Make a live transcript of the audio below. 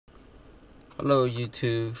Hello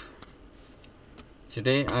YouTube.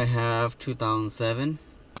 Today I have 2007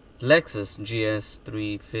 Lexus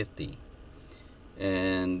gs350,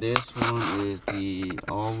 and this one is the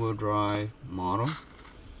all-wheel drive model,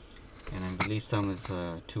 and I believe some is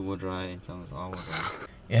two-wheel drive and some is all-wheel drive.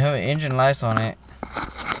 You have engine lights on it,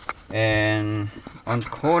 and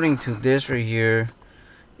according to this right here,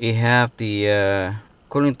 you have the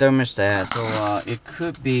cooling thermostat. So it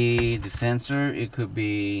could be the sensor, it could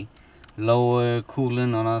be lower coolant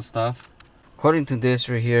and all that stuff. According to this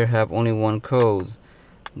right here, have only one code,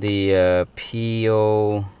 the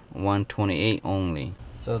po128 only.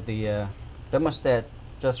 So the thermostat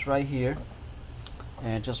just right here,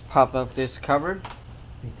 and just pop up this cover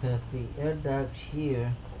because the air duct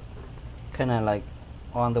here kind of like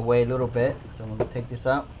on the way a little bit. So I'm gonna take this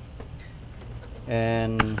out,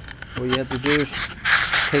 and what you have to do is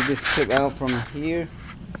take this clip out from here.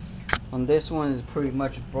 On this one is pretty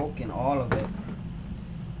much broken, all of it,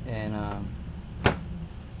 and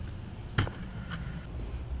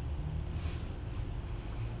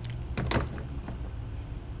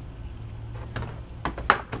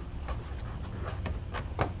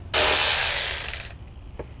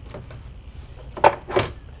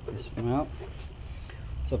this one out.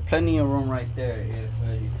 So plenty of room right there if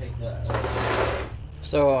you take that out.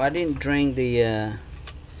 So I didn't drain the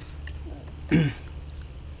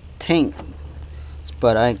tank,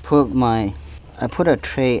 but I put a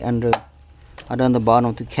tray under the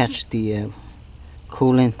bottom to catch the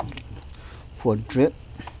coolant for drip.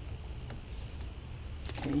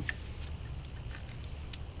 Okay.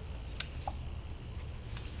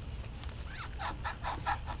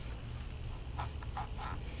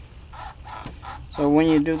 So when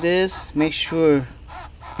you do this, make sure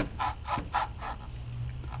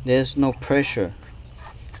there's no pressure.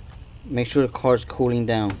 Make sure the car is cooling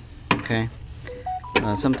down. Okay.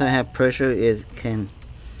 Sometimes have pressure is and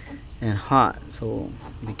hot, so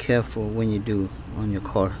be careful when you do on your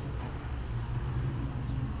car.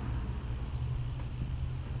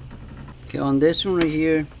 Okay, on this one right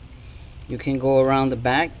here, you can go around the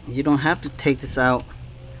back. You don't have to take this out,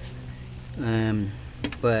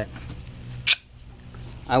 but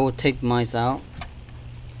I will take mine out.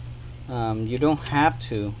 You don't have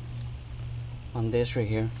to on this right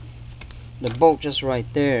here. The bolt just right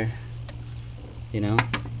there, you know,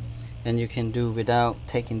 and you can do without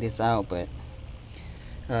taking this out, but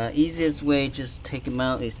easiest way, just take them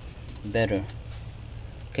out is better.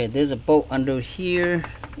 Okay, there's a bolt under here.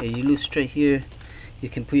 If you look straight here, you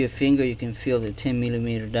can put your finger, you can feel the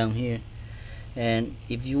 10mm down here. And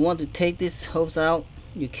if you want to take this hose out,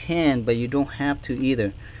 you can, but you don't have to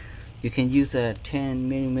either. You can use a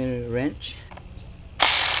 10mm wrench.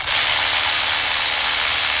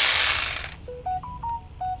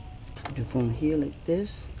 Do from here like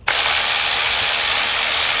this,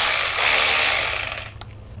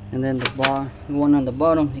 and then the one on the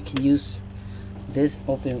bottom, you can use this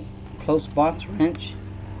open close box wrench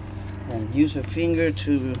and use your finger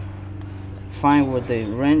to find where the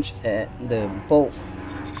wrench at the bolt,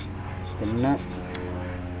 the nuts.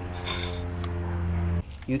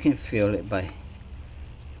 You can feel it by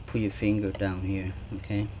put your finger down here.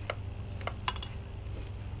 Okay,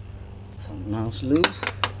 so now it's loose.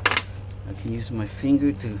 I can use my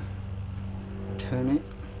finger to turn it.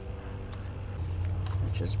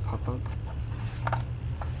 Just pop up.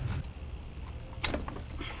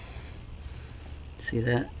 See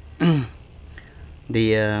that?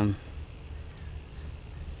 The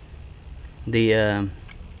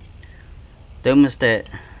thermostat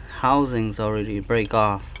housings already break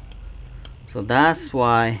off, so that's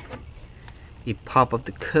why it pop up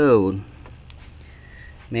the code.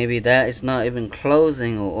 Maybe that is not even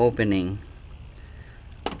closing or opening.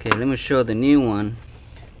 Okay, let me show the new one.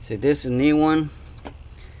 See, this is a new one,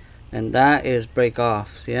 and that is break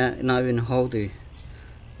off. See, not even hold the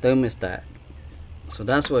thermostat. So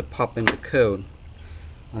that's what popping the code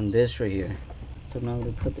on this right here. So now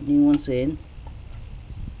we put the new ones in.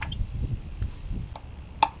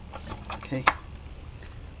 Okay,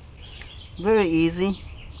 very easy.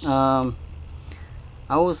 I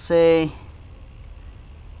would say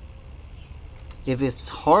if it's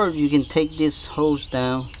hard, you can take this hose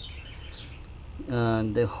down.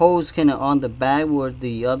 The hose kind of on the back where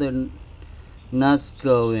the other nuts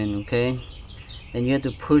go in, okay, and you have to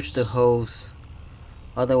push the hose,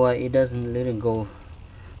 otherwise it doesn't let it go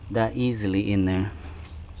that easily in there.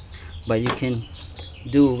 But you can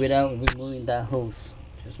do it without removing that hose,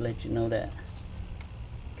 just let you know that.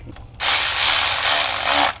 Okay.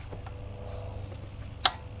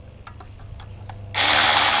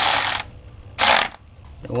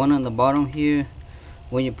 The one on the bottom here,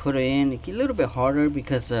 when you put it in, it's a little bit harder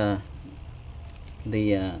because the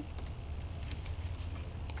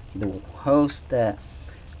hose that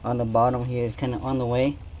on the bottom here is kind of on the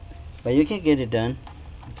way, but you can get it done.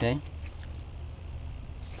 Okay.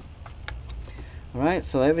 Alright,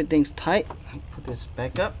 so everything's tight. Put this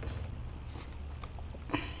back up.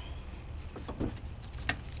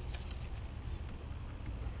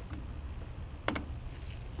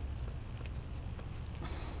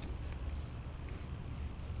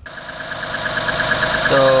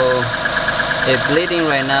 So it's bleeding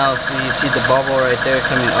right now, so you see the bubble right there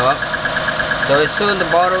coming up. So as soon as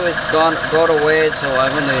the bottle is gone away, so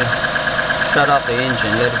I'm gonna shut off the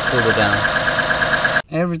engine, let it cool it down.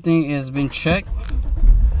 Everything has been checked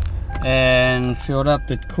and filled up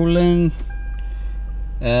the coolant,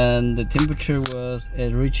 and the temperature was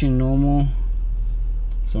reaching normal.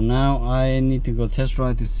 So now I need to go test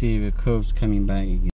ride to see if the curve's coming back again.